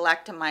that has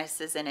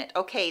galactomyces in it.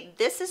 Okay,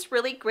 this is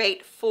really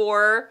great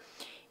for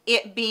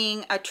it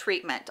being a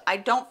treatment. I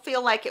don't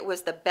feel like it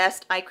was the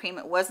best eye cream.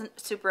 It wasn't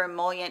super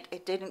emollient.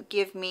 It didn't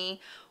give me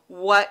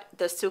what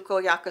the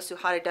Suko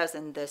Yakusuhara does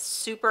in the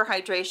super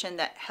hydration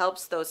that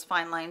helps those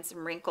fine lines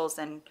and wrinkles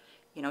and,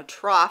 you know,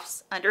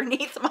 troughs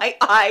underneath my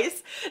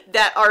eyes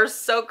that are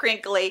so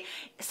crinkly.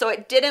 So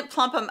it didn't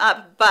plump them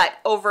up, but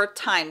over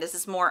time, this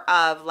is more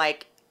of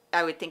like,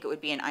 I would think it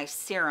would be an eye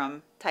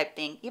serum type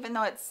thing, even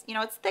though it's, you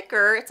know, it's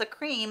thicker, it's a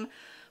cream,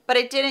 but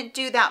it didn't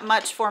do that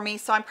much for me,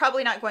 so I'm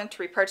probably not going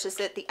to repurchase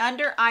it. The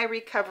Under Eye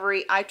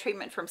Recovery Eye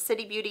Treatment from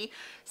City Beauty,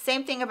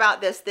 same thing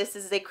about this. This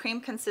is a cream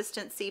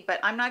consistency, but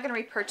I'm not going to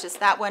repurchase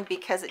that one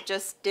because it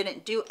just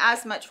didn't do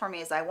as much for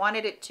me as I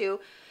wanted it to.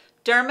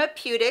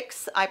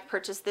 Dermapeutics, I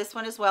purchased this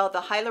one as well, the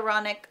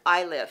Hyaluronic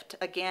Eye Lift.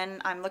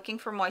 Again, I'm looking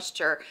for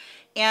moisture.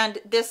 And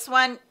this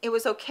one, it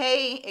was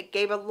okay. It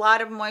gave a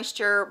lot of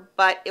moisture,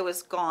 but it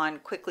was gone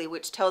quickly,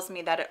 which tells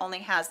me that it only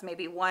has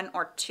maybe 1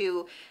 or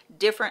 2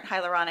 different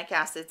hyaluronic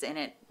acids in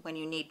it when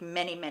you need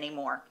many, many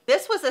more.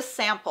 This was a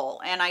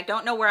sample, and I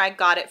don't know where I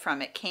got it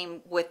from. It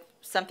came with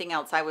something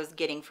else I was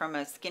getting from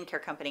a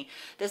skincare company.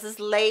 This is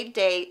Lay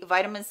Day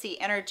Vitamin C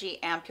Energy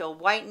Ampule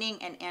Whitening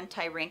and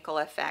Anti-Wrinkle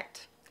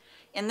Effect.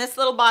 In this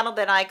little bottle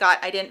that I got,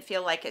 I didn't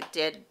feel like it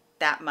did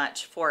that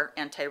much for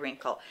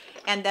anti-wrinkle.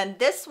 And then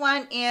this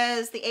one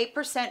is the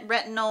 8%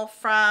 retinol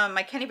from,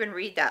 I can't even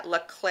read that,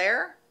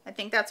 Leclerc. I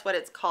think that's what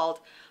it's called.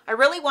 I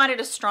really wanted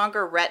a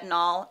stronger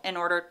retinol in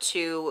order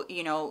to,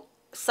 you know,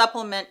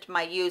 supplement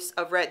my use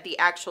of the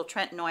actual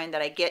tretinoin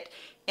that I get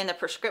in the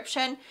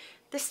prescription.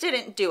 This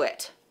didn't do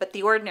it, but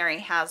The Ordinary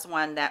has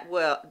one that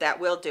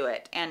will do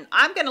it. And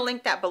I'm going to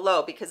link that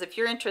below, because if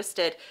you're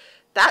interested,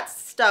 that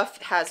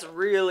stuff has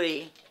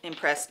really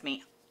impressed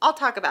me. I'll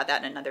talk about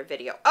that in another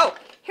video. Oh,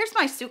 here's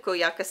my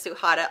Sukoyaka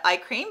Suhada eye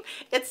cream.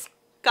 It's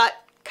got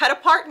cut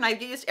apart and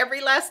I've used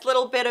every last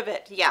little bit of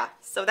it. Yeah,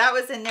 so that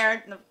was in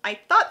there. I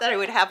thought that I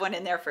would have one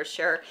in there for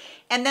sure.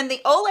 And then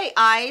the Olay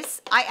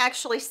eyes, I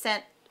actually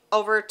sent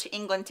over to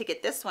England to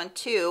get this one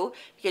too,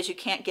 because you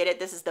can't get it.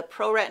 This is the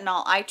Pro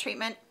Retinol eye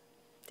treatment.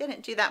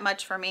 Didn't do that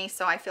much for me,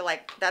 so I feel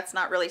like that's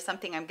not really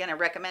something I'm going to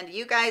recommend to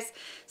you guys.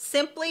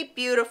 Simply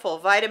Beautiful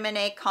Vitamin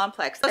A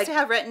Complex. It's supposed to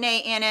have retin A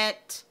in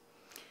it.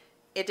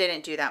 It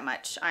didn't do that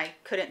much. I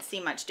couldn't see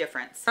much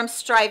difference. From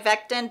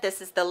Strivectin,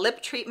 this is the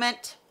lip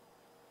treatment.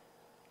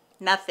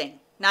 Nothing,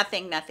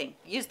 nothing, nothing.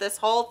 Used this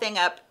whole thing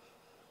up.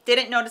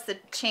 Didn't notice a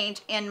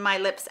change in my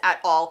lips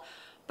at all.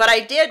 But I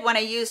did when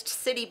I used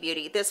City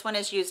Beauty. This one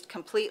is used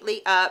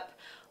completely up.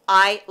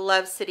 I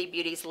love City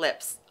Beauty's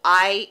lips.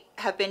 I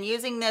have been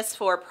using this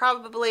for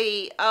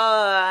probably,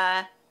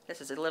 this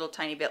is a little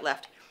tiny bit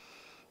left,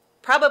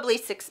 probably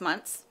 6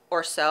 months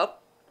or so.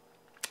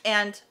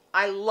 And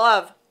I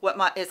love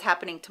what is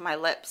happening to my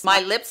lips. My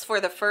lips,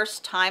 for the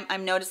first time,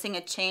 I'm noticing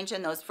a change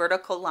in those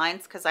vertical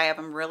lines because I have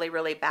them really,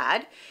 really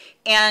bad.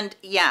 And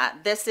yeah,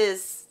 this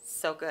is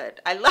so good.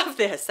 I love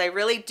this. I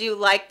really do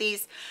like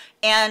these.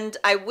 And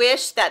I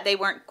wish that they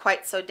weren't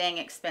quite so dang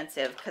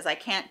expensive, because I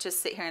can't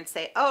just sit here and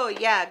say, oh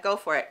yeah, go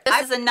for it.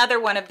 This is another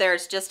one of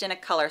theirs, just in a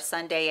color,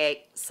 San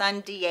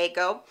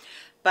Diego.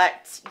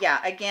 But yeah,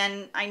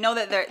 again, I know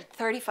that they're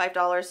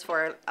 $35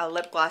 for a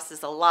lip gloss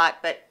is a lot,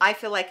 but I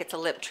feel like it's a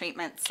lip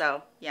treatment,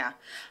 so yeah.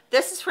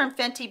 This is from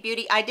Fenty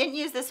Beauty. I didn't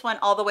use this one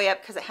all the way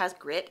up because it has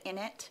grit in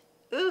it.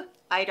 Ooh,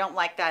 I don't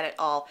like that at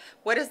all.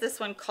 What is this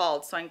one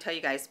called? So I can tell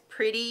you guys.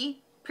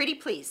 Pretty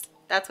Please.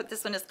 That's what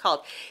this one is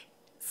called.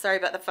 Sorry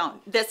about the phone.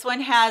 This one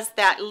has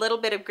that little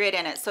bit of grit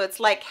in it, so it's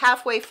like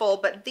halfway full,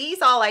 but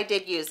these all I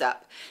did use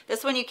up.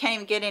 This one you can't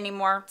even get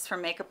anymore. It's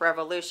from Makeup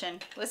Revolution.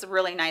 It was a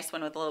really nice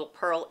one with a little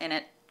pearl in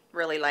it.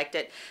 Really liked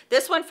it.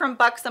 This one from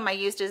Buxom I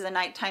used as a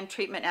nighttime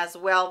treatment as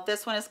well.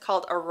 This one is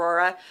called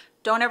Aurora.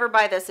 Don't ever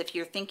buy this if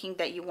you're thinking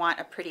that you want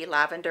a pretty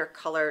lavender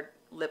colored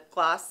lip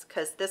gloss,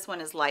 because this one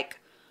is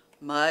like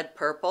mud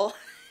purple.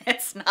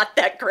 It's not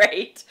that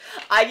great.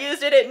 I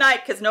used it at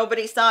night because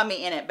nobody saw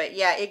me in it, but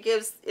yeah,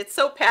 it's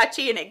so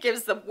patchy and it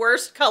gives the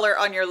worst color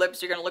on your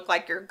lips. You're gonna look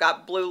like you've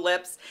got blue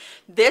lips.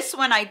 This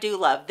one I do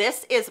love.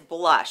 This is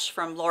Blush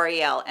from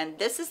L'Oreal, and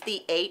this is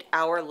the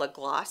 8-Hour Lip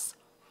Gloss.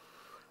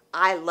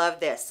 I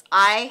love this.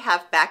 I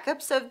have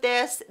backups of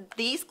this.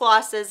 These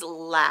glosses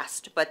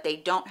last, but they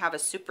don't have a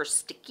super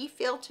sticky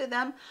feel to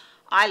them.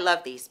 I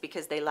love these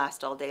because they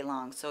last all day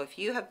long. So if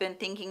you have been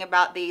thinking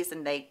about these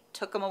and they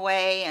took them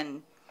away,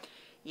 and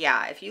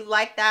yeah, if you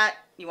like that,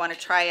 you want to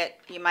try it,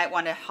 you might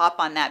want to hop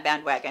on that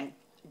bandwagon.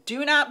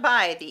 Do not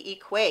buy the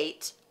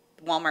Equate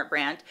Walmart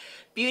brand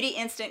Beauty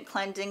Instant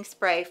Cleansing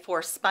Spray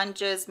for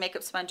sponges,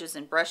 makeup sponges,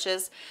 and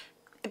brushes.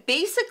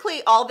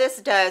 Basically, all this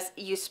does,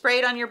 you spray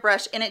it on your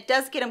brush and it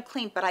does get them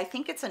clean, but I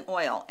think it's an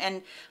oil,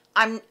 and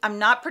I'm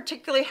not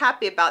particularly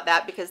happy about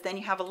that, because then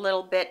you have a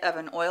little bit of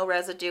an oil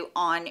residue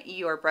on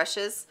your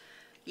brushes.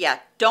 Yeah,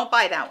 don't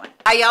buy that one.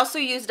 I also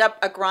used up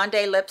a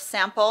Grande lip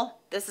sample.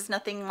 This is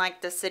nothing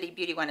like the City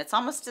Beauty one. It's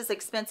almost as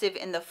expensive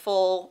in the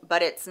full,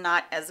 but it's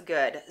not as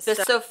good. The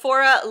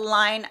Sephora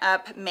Line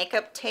Up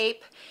makeup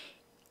tape.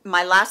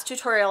 My last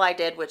tutorial I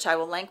did, which I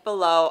will link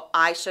below,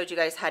 I showed you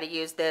guys how to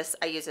use this.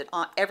 I use it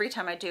on every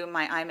time I do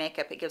my eye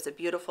makeup. It gives a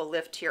beautiful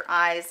lift to your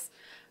eyes.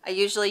 I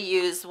usually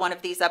use one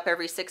of these up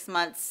every 6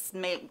 months,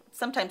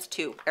 sometimes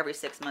 2 every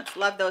 6 months.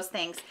 Love those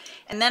things.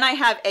 And then I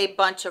have a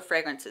bunch of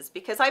fragrances,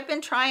 because I've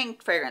been trying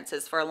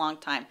fragrances for a long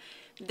time.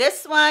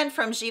 This one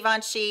from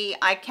Givenchy,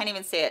 I can't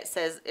even say it. It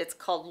says it's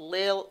called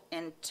Lil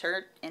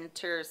Inter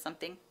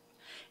something.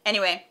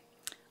 Anyway,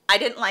 I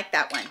didn't like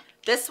that one.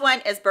 This one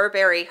is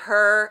Burberry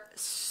Her.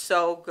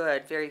 So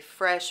good. Very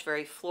fresh,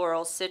 very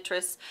floral,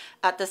 citrus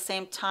at the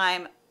same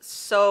time.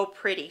 So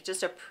pretty,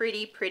 just a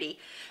pretty.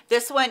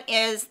 This one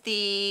is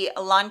the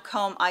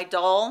Lancome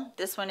Idol.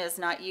 This one is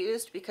not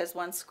used because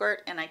one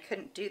squirt and I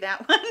couldn't do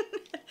that one.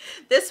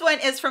 This one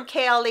is from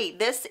KLE.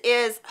 This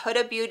is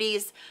Huda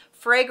Beauty's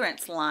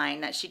fragrance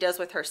line that she does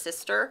with her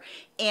sister,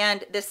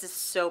 and this is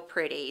so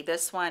pretty.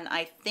 This one,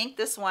 I think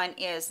this one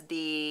is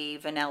the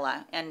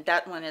vanilla, and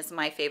that one is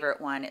my favorite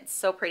one. It's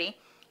so pretty.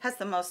 Has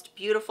the most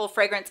beautiful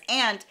fragrance,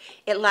 and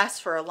it lasts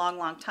for a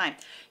long time.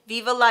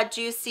 Viva La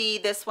Juicy,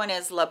 this one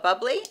is La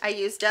Bubbly. I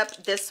used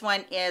up. This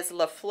one is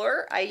La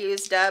Fleur. I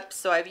used up.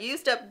 So I've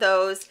used up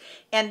those.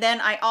 And then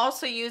I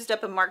also used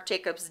up a Marc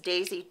Jacobs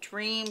Daisy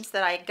Dreams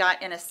that I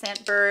got in a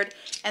Scentbird.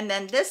 And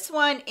then this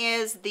one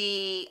is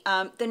the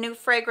new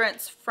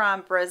fragrance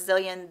from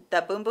Brazilian,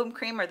 the Boom Boom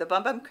Cream, or the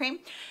Bum Bum Cream.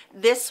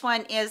 This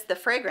one is the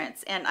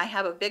fragrance, and I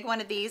have a big one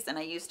of these, and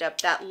I used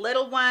up that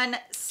little one.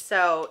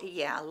 So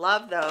yeah,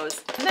 love those.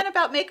 And then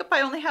about makeup,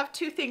 I only have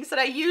two things that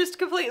I used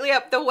completely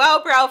up. The Wow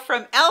Brow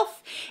from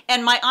e.l.f.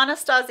 and my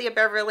Anastasia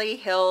Beverly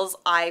Hills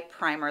Eye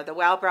Primer. The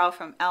Wow Brow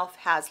from e.l.f.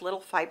 has little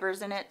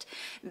fibers in it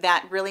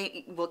that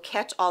really will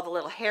catch all the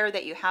little hair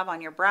that you have on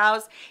your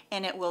brows,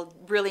 and it will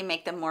really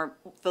make them more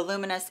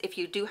voluminous if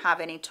you do have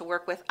any to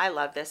work with. I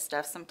love this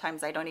stuff.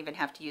 Sometimes I don't even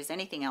have to use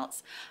anything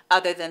else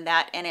other than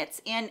that, and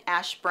it's in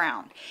ash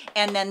brown.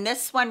 And then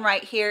this one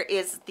right here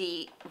is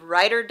the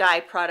Ride or Die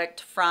product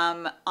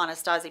from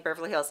Anastasia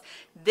Beverly Hills.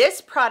 This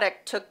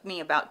product took me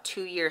about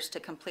 2 years to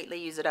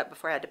completely use it up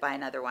before I had to buy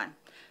another one.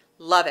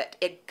 Love it.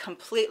 It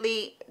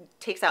completely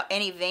takes out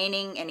any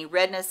veining, any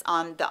redness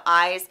on the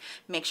eyes,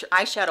 makes your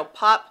eyeshadow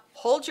pop.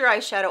 Hold your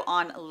eyeshadow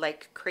on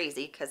like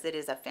crazy because it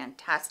is a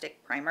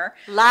fantastic primer.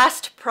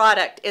 Last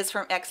product is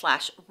from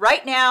Xlash.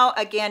 Right now,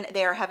 again,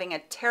 they are having a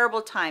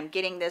terrible time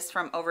getting this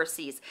from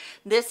overseas.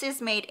 This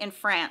is made in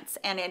France,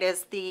 and it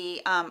is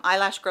the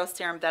eyelash growth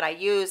serum that I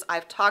use.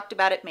 I've talked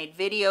about it, made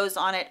videos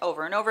on it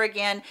over and over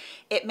again.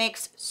 It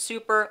makes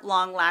super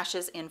long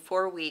lashes in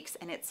 4 weeks,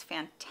 and it's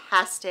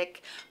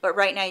fantastic, but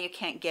right now you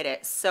can't get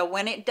it. So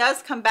when it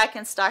does come back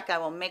in stock, I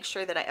will make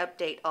sure that I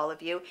update all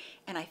of you,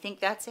 and I think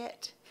that's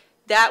it.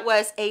 That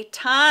was a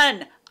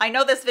ton. I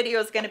know this video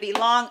is going to be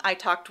long. I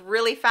talked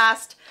really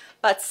fast,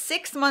 but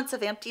 6 months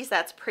of empties,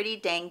 that's pretty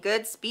dang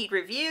good. Speed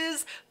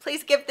reviews.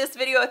 Please give this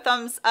video a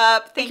thumbs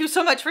up. Thank you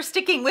so much for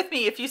sticking with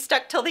me if you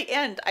stuck till the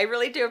end. I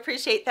really do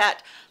appreciate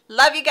that.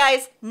 Love you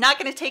guys. Not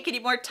going to take any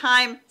more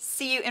time.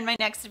 See you in my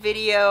next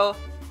video.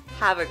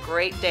 Have a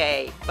great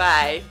day.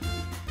 Bye.